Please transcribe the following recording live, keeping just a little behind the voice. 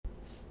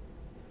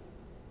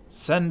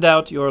Send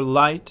out your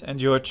light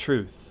and your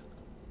truth.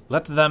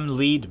 Let them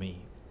lead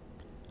me.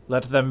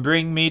 Let them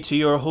bring me to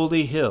your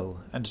holy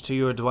hill and to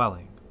your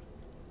dwelling.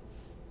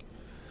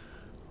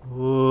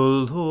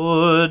 O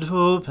Lord,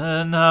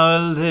 open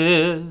our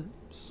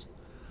lips,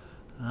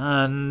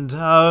 and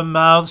our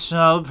mouth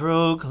shall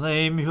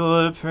proclaim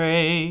your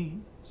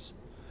praise.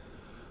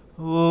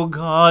 O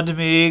God,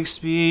 make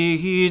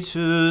speed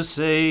to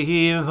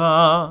save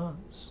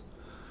us.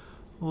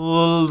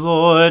 O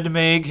Lord,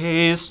 make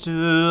haste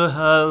to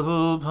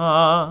help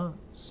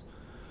us.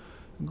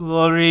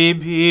 Glory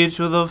be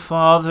to the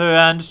Father,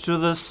 and to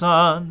the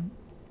Son,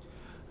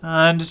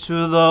 and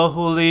to the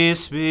Holy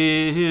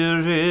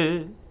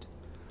Spirit,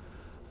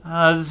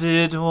 as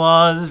it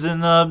was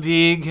in the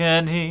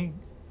beginning,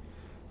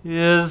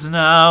 is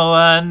now,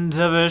 and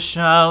ever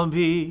shall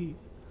be,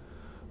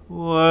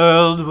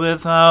 world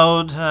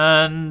without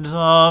end.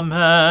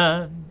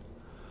 Amen.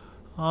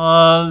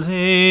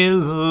 Alleluia.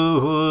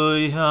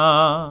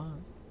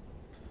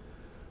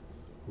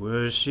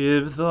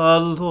 Worship the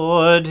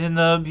Lord in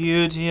the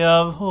beauty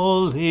of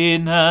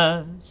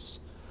holiness.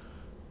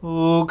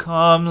 O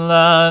come,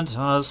 let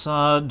us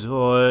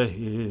adore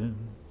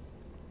him.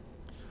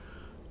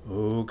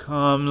 O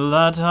come,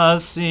 let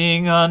us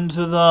sing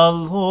unto the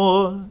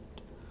Lord.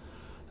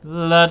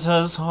 Let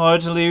us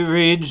heartily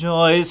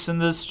rejoice in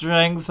the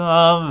strength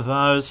of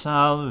our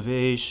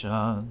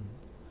salvation.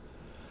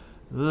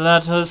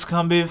 Let us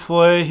come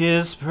before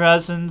his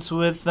presence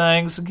with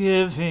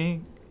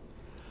thanksgiving,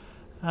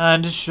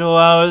 and show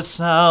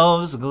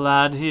ourselves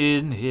glad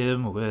in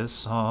him with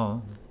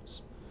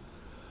songs.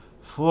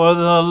 For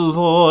the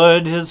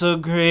Lord is a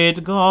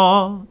great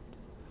God,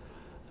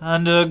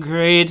 and a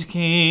great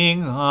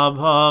King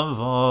above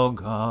all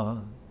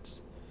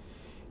gods.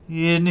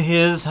 In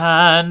his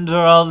hand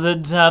are all the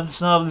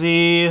depths of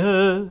the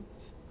earth,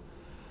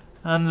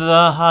 and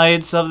the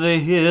heights of the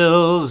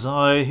hills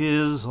are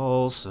his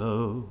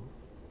also.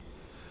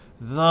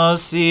 The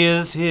sea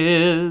is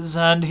his,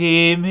 and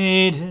he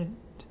made it,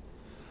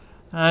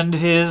 and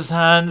his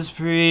hands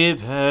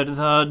prepared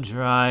the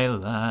dry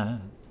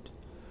land.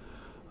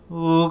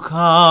 O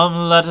come,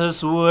 let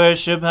us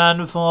worship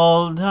and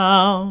fall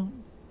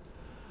down,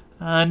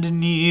 and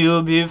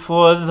kneel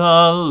before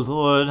the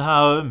Lord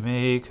our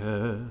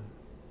Maker.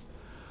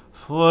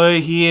 For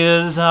he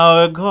is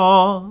our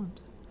God,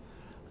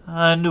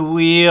 and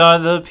we are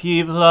the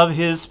people of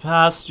his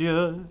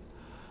pasture,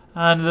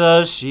 and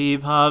the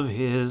sheep of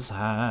his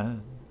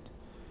hand.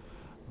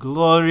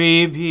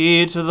 Glory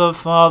be to the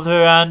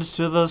Father, and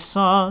to the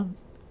Son,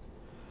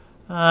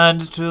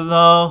 and to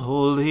the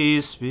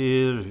Holy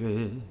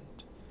Spirit,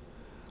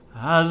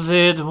 as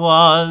it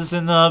was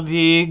in the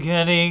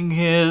beginning,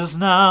 is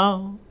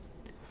now,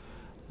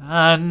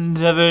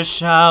 and ever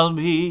shall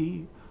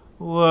be,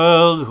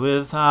 world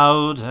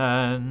without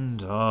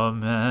end.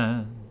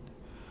 Amen.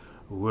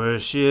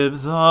 Worship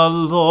the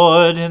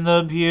Lord in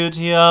the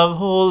beauty of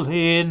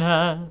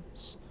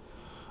holiness.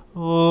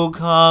 O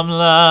come,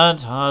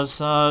 let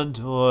us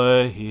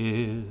adore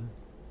him.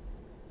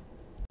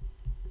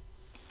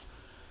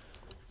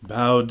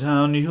 Bow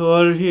down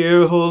your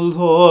ear, O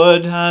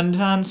Lord, and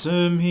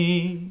answer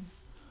me,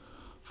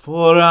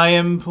 for I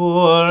am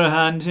poor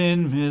and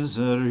in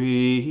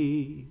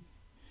misery.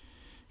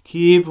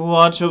 Keep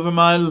watch over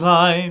my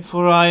life,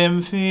 for I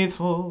am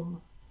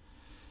faithful.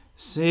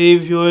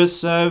 Save your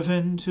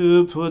servant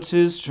who puts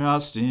his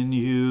trust in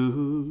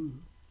you.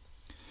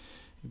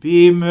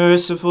 Be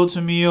merciful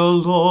to me, O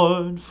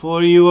Lord,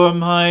 for you are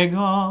my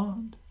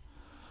God.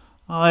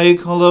 I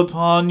call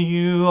upon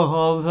you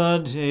all the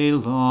day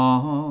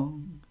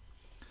long.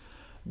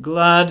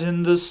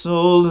 Gladden the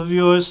soul of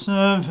your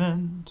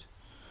servant,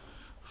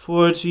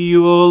 for to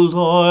you, O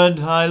Lord,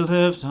 I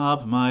lift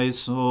up my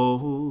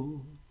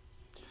soul.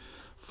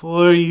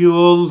 For you,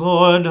 O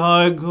Lord,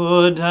 are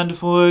good and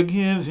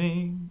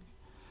forgiving,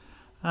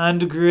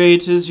 and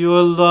great is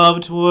your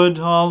love toward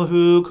all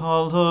who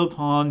call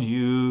upon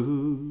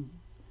you.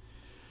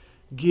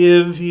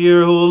 Give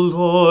ear, O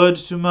Lord,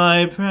 to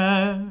my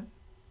prayer,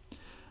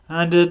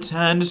 and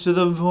attend to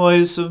the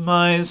voice of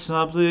my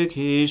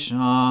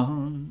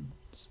supplications.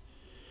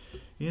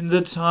 In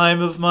the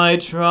time of my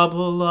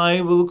trouble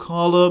I will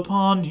call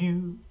upon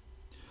you,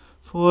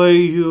 for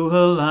you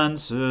will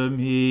answer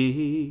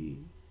me.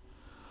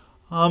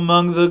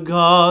 Among the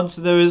gods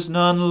there is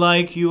none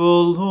like you,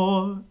 O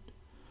Lord,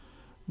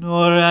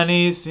 nor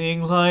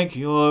anything like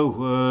your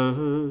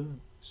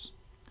works.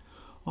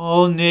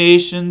 All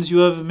nations you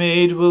have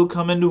made will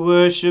come and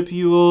worship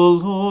you, O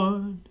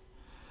Lord,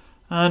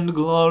 and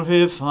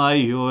glorify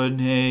your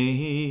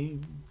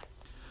name.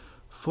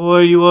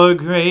 For you are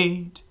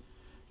great,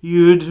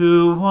 you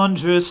do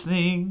wondrous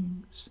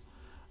things,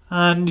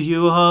 and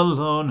you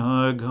alone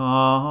are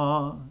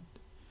God.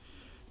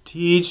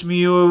 Teach me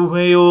your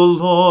way, O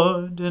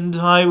Lord, and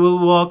I will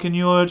walk in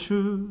your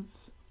truth.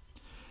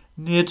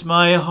 Knit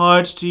my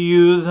heart to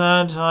you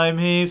that I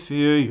may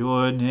fear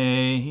your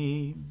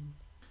name.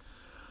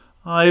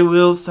 I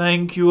will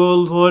thank you, O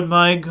Lord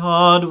my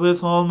God,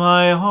 with all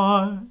my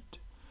heart,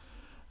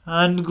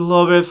 and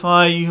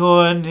glorify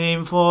your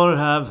name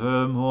forevermore.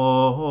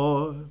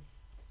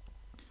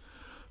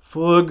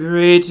 For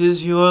great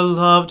is your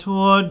love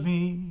toward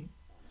me.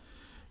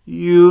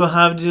 You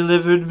have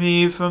delivered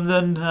me from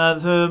the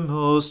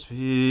nethermost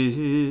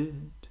pit.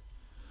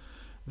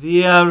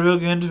 The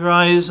arrogant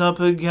rise up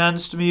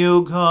against me,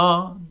 O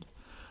God,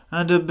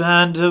 and a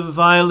band of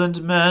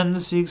violent men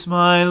seeks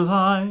my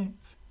life.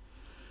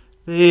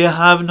 They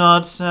have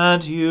not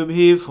set you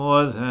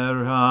before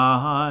their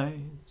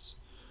eyes.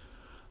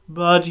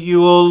 But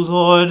you, O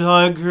Lord,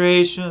 are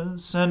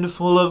gracious and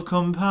full of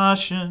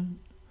compassion,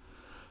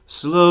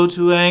 slow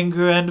to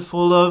anger and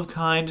full of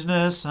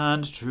kindness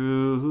and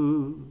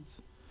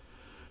truth.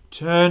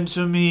 Turn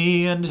to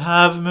me and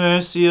have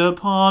mercy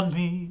upon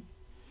me.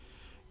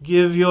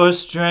 Give your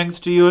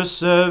strength to your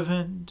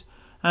servant,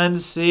 and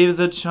save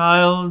the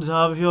child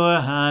of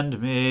your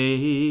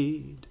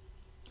handmaid.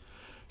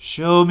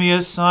 Show me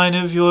a sign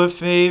of your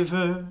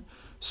favor,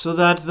 so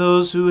that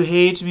those who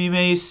hate me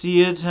may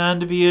see it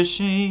and be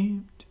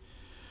ashamed.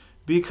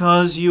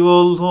 Because you,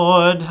 O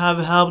Lord, have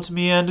helped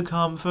me and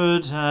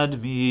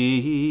comforted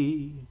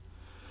me.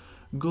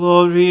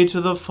 Glory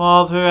to the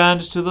Father, and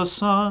to the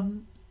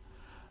Son,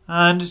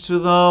 and to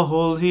the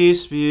Holy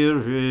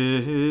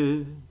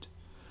Spirit,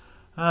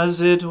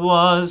 as it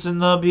was in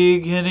the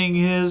beginning,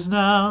 is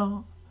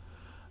now,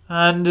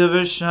 and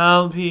ever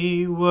shall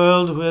be,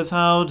 world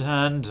without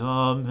end.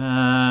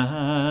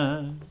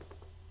 Amen.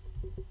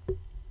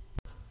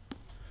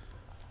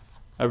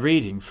 A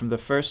reading from the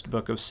first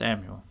book of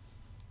Samuel.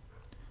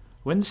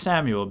 When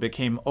Samuel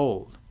became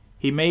old,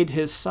 he made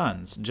his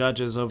sons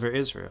judges over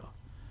Israel.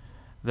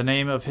 The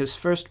name of his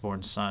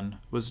firstborn son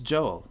was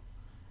Joel,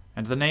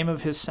 and the name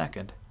of his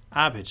second,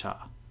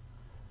 Abijah.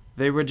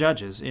 They were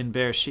judges in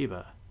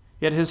Beersheba.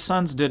 Yet his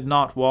sons did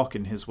not walk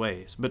in his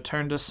ways, but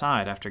turned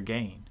aside after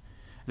gain.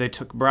 They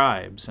took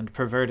bribes and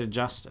perverted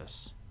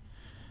justice.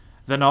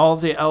 Then all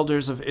the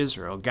elders of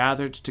Israel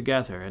gathered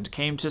together and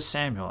came to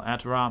Samuel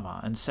at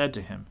Ramah and said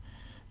to him,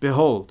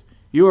 Behold,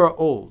 you are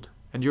old,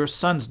 and your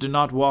sons do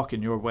not walk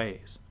in your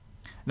ways.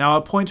 Now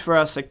appoint for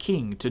us a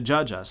king to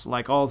judge us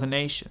like all the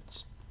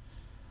nations.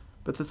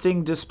 But the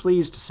thing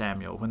displeased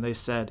Samuel when they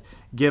said,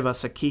 Give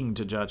us a king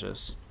to judge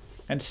us.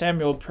 And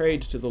Samuel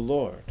prayed to the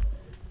Lord.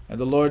 And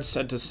the Lord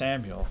said to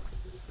Samuel,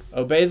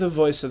 Obey the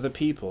voice of the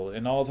people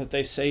in all that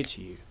they say to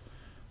you,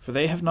 for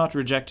they have not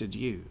rejected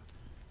you,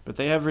 but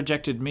they have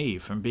rejected me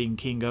from being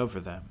king over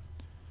them.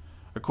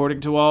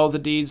 According to all the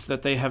deeds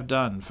that they have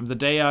done, from the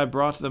day I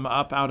brought them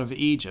up out of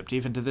Egypt,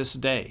 even to this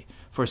day,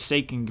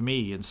 forsaking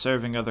me and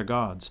serving other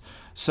gods,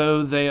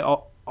 so they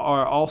are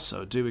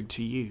also doing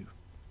to you.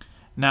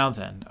 Now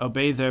then,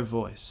 obey their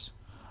voice.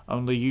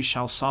 Only you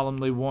shall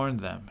solemnly warn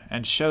them,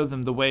 and show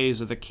them the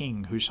ways of the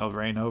king who shall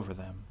reign over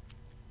them.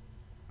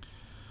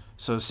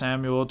 So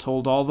Samuel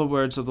told all the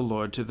words of the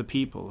Lord to the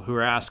people who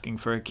were asking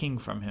for a king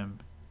from him.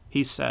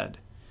 He said,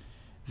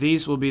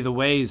 These will be the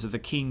ways of the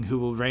king who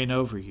will reign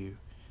over you.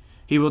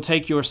 He will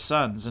take your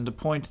sons and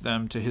appoint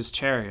them to his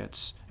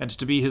chariots, and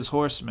to be his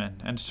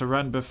horsemen, and to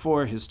run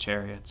before his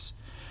chariots.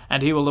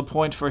 And he will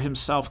appoint for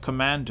himself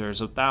commanders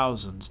of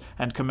thousands,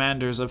 and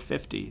commanders of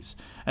 50s,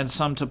 and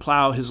some to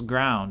plow his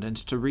ground, and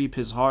to reap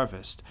his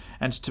harvest,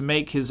 and to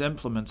make his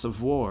implements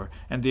of war,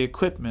 and the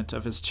equipment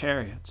of his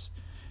chariots.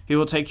 He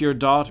will take your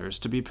daughters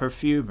to be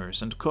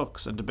perfumers, and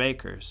cooks, and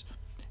bakers.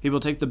 He will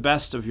take the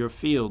best of your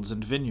fields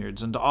and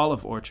vineyards and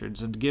olive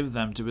orchards, and give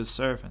them to his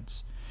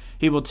servants.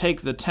 He will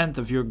take the 10th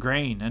of your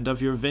grain and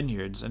of your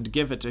vineyards, and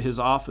give it to his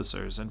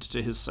officers and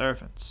to his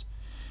servants.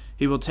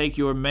 He will take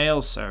your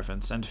male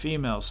servants and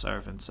female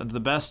servants, and the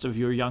best of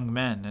your young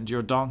men and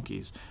your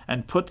donkeys,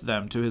 and put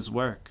them to his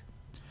work.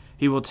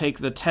 He will take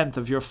the 10th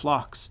of your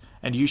flocks,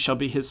 and you shall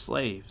be his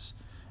slaves.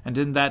 And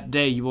in that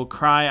day you will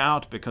cry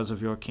out because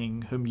of your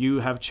king, whom you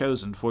have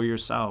chosen for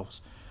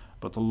yourselves.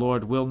 But the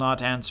Lord will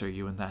not answer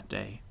you in that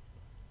day.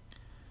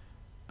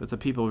 But the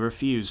people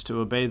refused to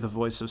obey the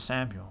voice of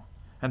Samuel.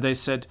 And they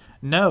said,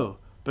 No,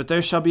 but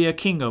there shall be a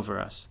king over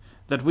us,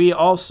 that we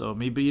also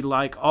may be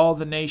like all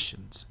the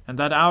nations, and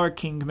that our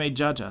king may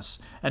judge us,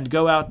 and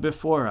go out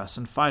before us,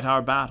 and fight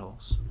our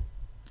battles.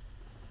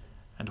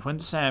 And when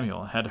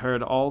Samuel had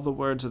heard all the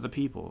words of the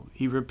people,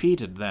 he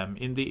repeated them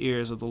in the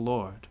ears of the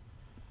Lord.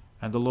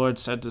 And the Lord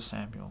said to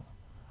Samuel,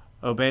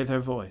 Obey their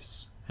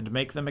voice, and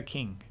make them a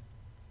king.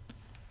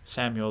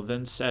 Samuel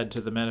then said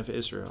to the men of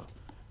Israel,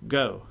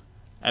 Go,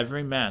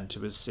 every man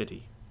to his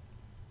city.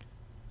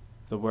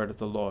 The word of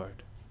the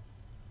Lord.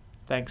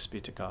 Thanks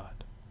be to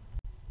God.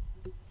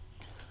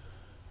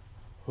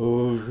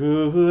 O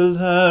ruler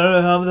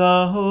of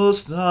the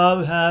hosts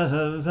of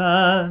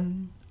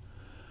heaven,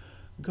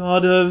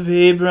 God of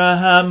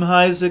Abraham,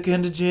 Isaac,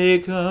 and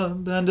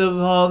Jacob, and of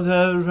all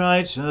their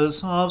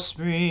righteous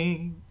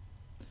offspring,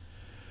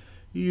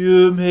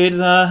 you made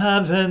the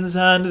heavens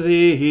and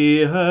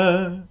the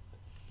earth,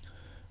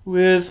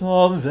 with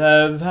all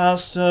their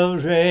vast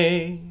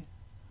array.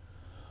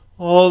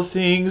 All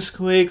things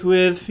quake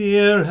with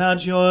fear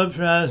at your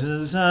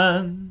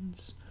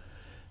presence.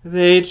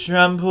 They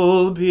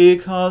tremble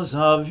because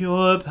of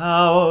your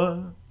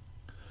power.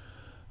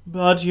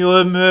 But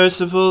your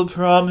merciful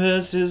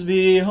promise is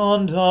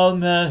beyond all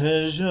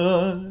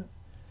measure.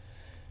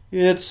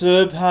 It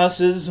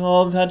surpasses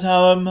all that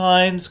our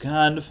minds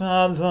can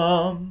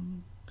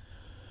fathom.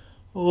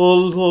 O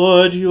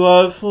Lord, you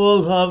are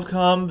full of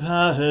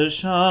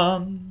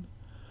compassion,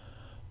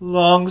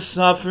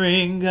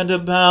 long-suffering and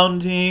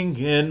abounding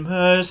in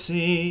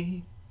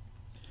mercy.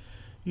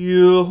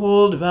 You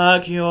hold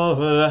back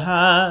your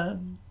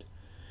hand.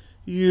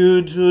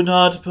 You do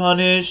not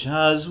punish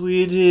as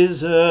we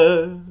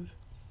deserve.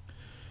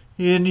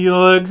 In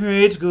your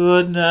great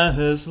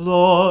goodness,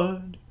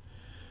 Lord,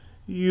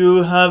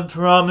 you have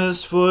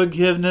promised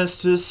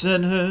forgiveness to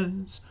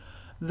sinners,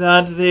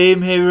 that they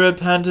may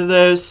repent of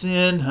their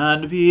sin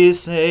and be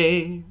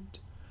saved.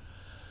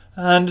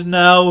 And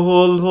now,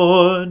 O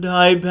Lord,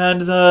 I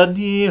bend the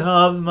knee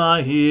of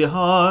my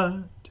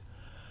heart,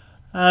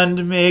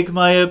 and make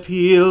my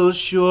appeal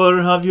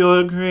sure of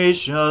your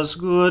gracious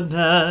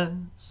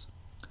goodness.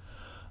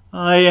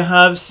 I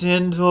have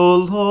sinned, O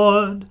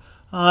Lord,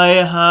 I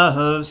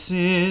have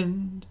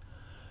sinned,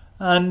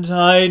 and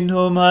I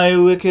know my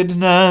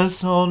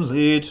wickedness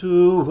only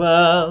too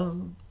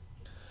well.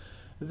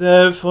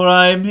 Therefore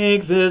I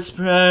make this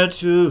prayer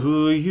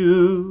to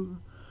you.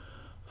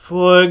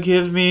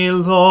 Forgive me,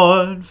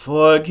 Lord,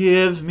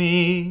 forgive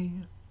me.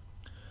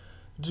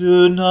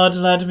 Do not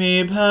let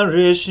me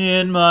perish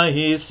in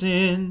my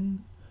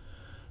sin,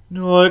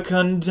 nor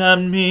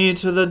condemn me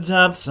to the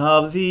depths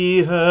of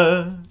the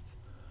earth.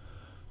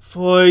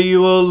 For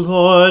you, O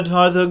Lord,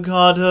 are the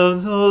God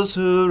of those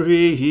who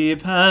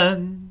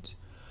repent,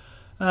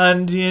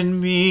 and in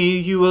me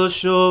you will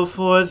show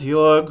forth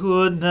your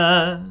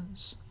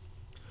goodness.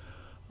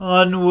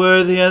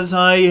 Unworthy as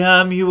I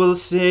am, you will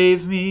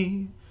save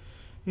me,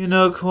 in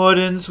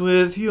accordance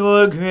with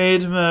your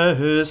great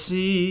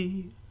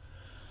mercy.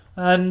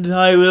 And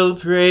I will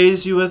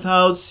praise you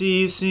without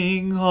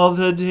ceasing all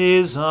the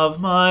days of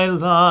my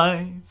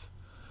life.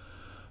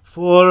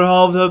 For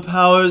all the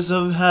powers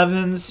of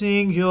heaven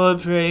sing your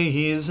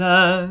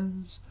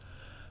praises,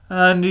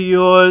 and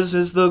yours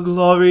is the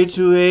glory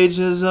to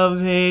ages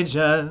of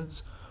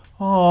ages.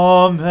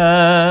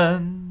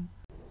 Amen.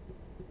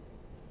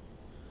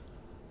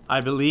 I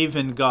believe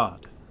in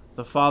God,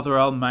 the Father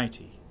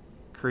Almighty,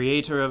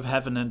 creator of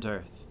heaven and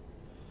earth.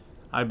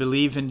 I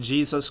believe in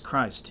Jesus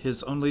Christ,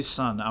 his only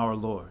Son, our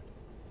Lord.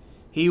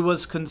 He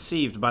was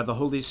conceived by the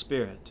Holy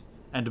Spirit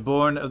and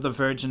born of the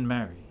Virgin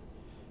Mary.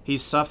 He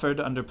suffered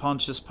under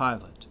Pontius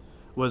Pilate,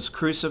 was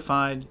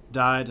crucified,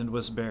 died, and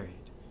was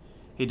buried.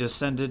 He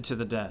descended to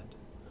the dead.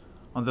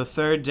 On the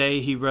third day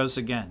he rose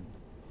again.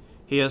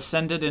 He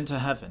ascended into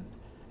heaven,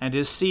 and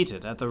is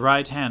seated at the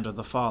right hand of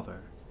the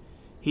Father.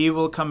 He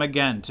will come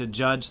again to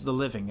judge the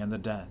living and the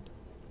dead.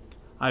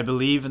 I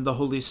believe in the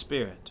Holy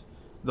Spirit,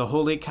 the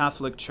Holy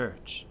Catholic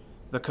Church,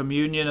 the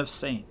communion of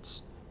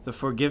saints, the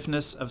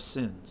forgiveness of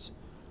sins,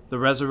 the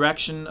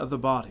resurrection of the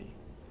body,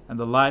 and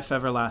the life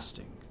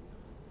everlasting.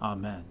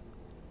 Amen.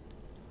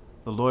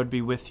 The Lord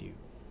be with you.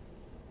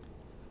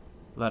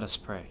 Let us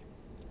pray.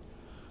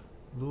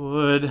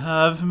 Lord,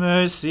 have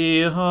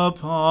mercy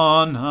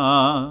upon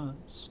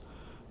us.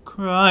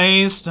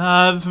 Christ,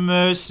 have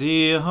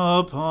mercy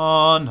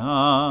upon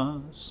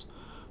us.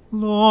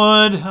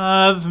 Lord,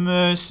 have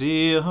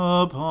mercy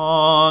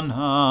upon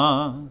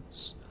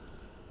us.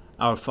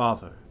 Our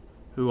Father,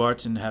 who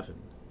art in heaven,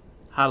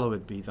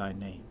 hallowed be thy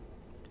name.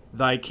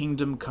 Thy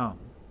kingdom come,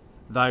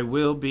 thy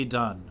will be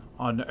done,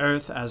 on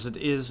earth as it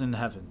is in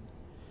heaven.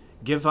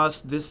 Give us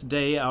this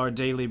day our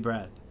daily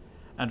bread,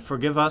 and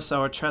forgive us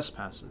our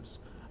trespasses,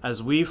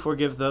 as we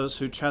forgive those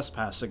who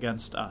trespass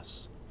against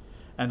us.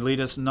 And lead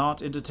us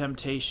not into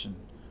temptation,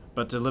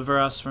 but deliver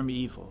us from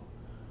evil.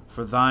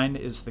 For thine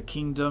is the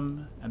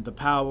kingdom, and the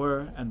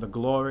power, and the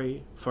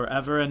glory,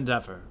 forever and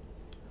ever.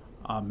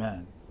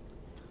 Amen.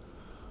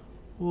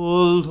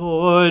 O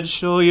Lord,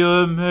 show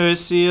your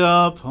mercy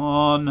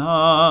upon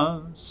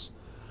us,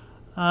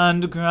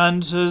 and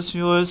grant us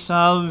your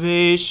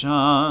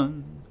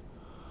salvation.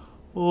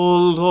 O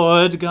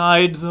Lord,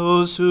 guide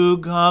those who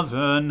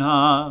govern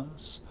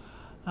us,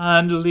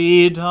 and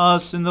lead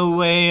us in the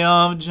way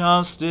of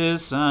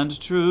justice and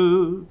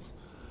truth.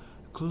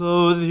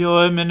 Clothe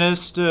your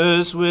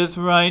ministers with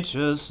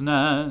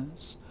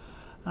righteousness,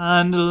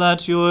 and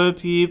let your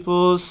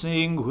people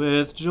sing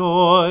with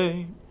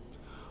joy.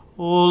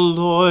 O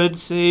Lord,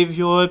 save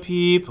your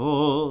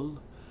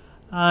people,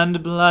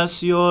 and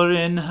bless your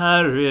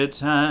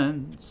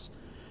inheritance.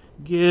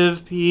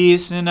 Give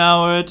peace in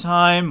our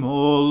time,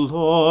 O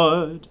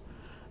Lord,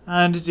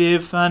 and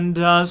defend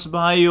us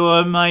by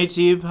your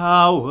mighty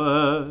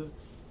power.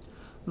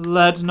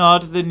 Let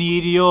not the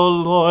needy, O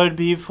Lord,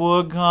 be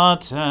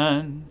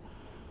forgotten,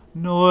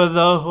 nor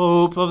the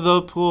hope of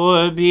the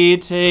poor be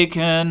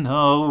taken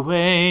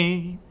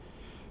away.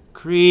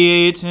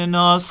 Create in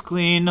us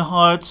clean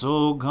hearts,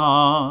 O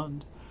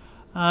God,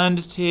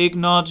 and take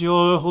not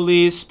your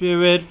Holy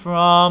Spirit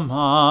from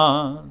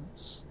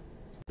us.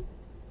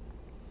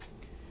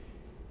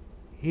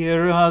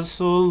 Hear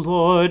us, O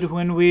Lord,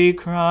 when we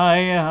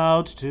cry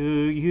out to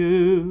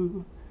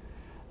you,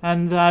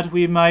 and that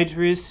we might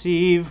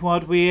receive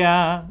what we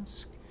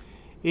ask.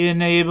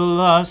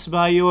 Enable us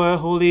by your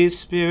Holy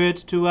Spirit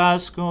to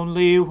ask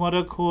only what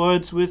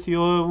accords with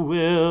your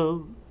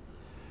will.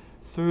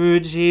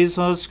 Through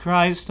Jesus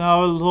Christ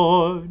our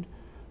Lord,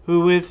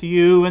 who with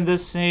you in the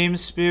same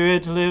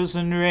Spirit lives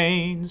and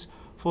reigns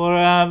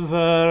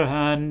forever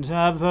and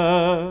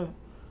ever.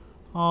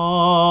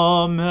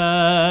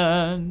 Amen.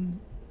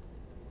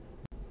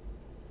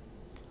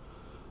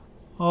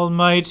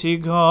 Almighty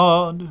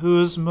God,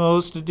 whose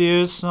most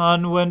dear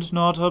Son went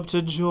not up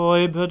to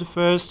joy, but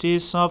first he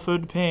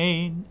suffered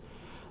pain,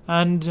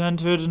 and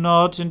entered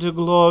not into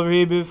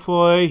glory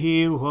before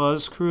he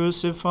was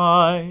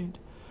crucified,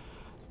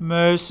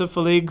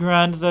 mercifully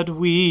grant that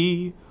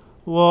we,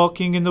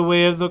 walking in the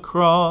way of the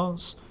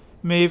cross,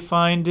 may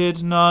find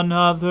it none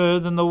other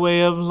than the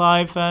way of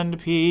life and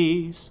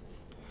peace.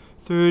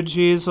 Through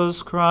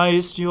Jesus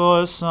Christ,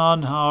 your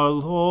Son, our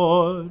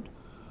Lord.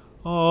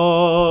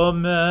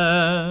 Amen.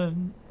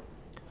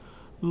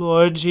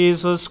 Lord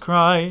Jesus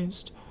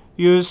Christ,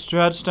 you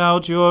stretched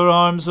out your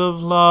arms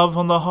of love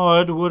on the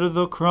hard wood of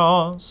the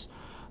cross,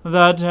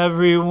 that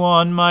every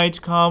one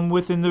might come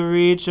within the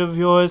reach of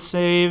your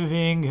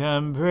saving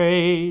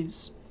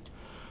embrace.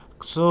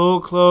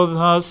 So clothe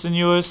us in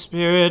your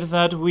Spirit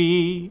that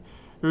we,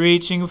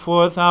 reaching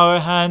forth our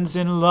hands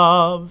in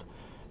love,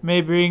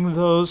 may bring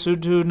those who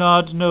do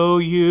not know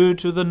you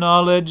to the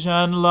knowledge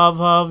and love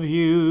of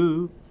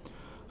you,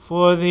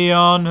 for the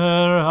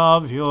honor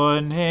of your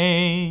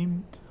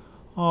name.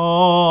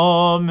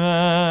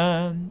 Amen.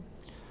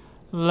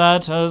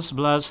 Let us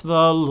bless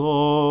the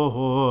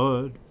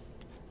Lord.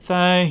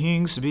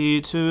 Thanks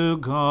be to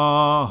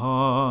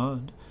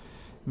God.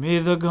 May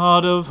the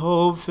God of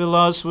hope fill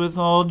us with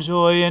all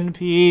joy and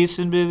peace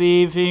in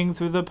believing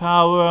through the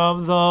power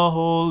of the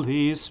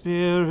Holy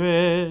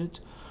Spirit.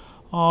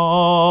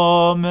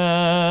 Amen.